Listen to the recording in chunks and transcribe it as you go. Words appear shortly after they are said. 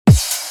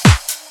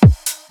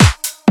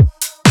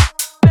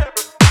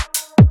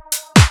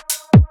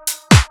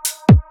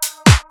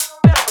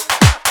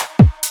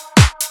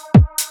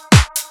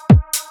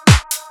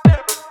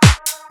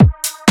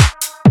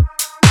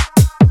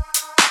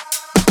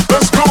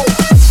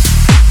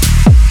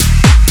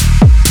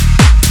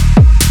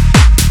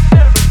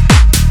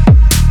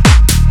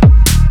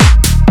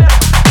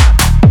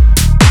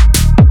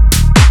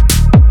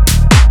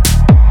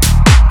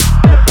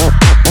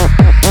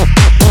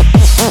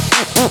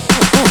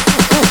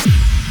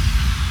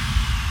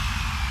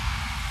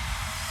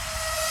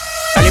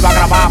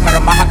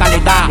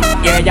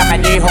Y ella me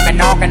dijo que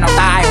no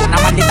está, es una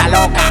maldita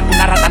loca,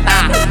 una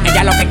ratatá.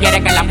 Ella lo que quiere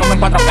es que la ponga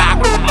en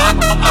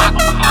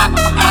 4K.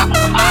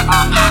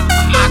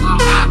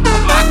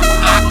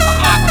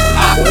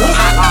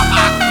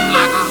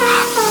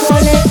 Yo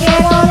le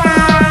quiero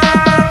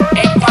dar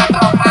en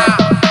 4K.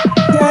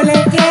 yo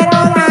le quiero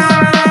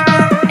dar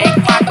En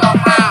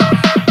 4K.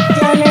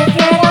 yo le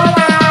quiero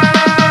dar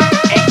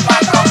En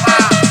 4K.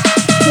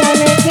 yo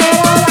le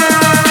quiero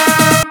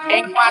dar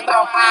En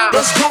 4K.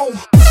 Let's go.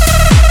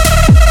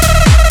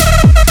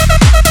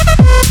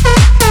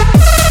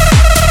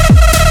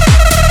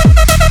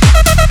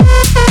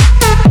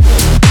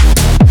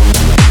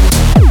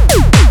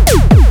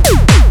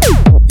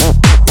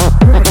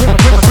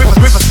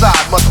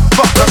 Riverside,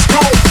 motherfucker. Let's go.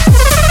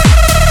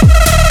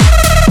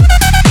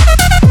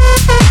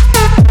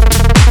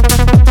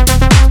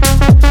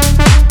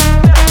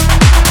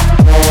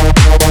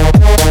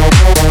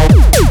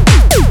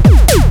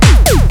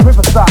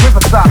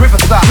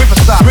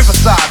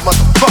 Riverside,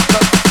 motherfucker.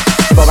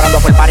 Cobrando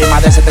por party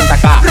más de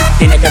 70K.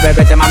 Tienes que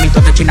beberte,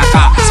 mamito, de china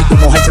acá. Si tu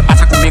mujer se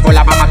pasa conmigo,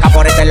 la vamos acá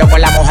por este loco.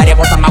 Las mujeres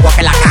botan más agua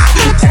que la K.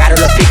 Llegaron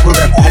los pitbull,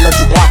 recogen los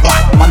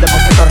chihuahuas. Mande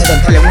por Cristo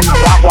Redentor en una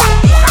guagua.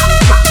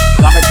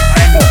 Dame tu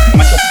freno,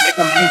 me topé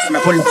con mí, se me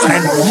fue los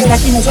frenos. Mujer,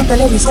 aquí no son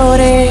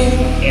televisores,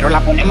 Pero la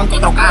ponemos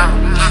en 4K.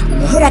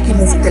 mujer, aquí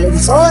no son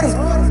televisores.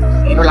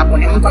 Pero la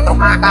ponemos en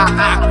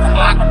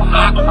 4K.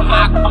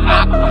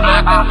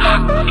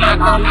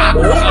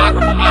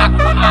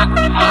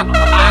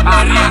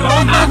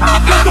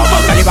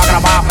 Yo le iba a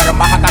grabar, pero en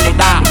baja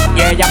calidad.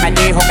 Y ella me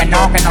dijo que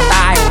no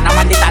está, es una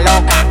maldita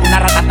loca, una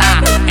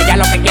ratatá. Ella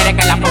lo que quiere es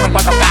que la ponga en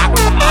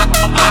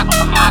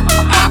 4K.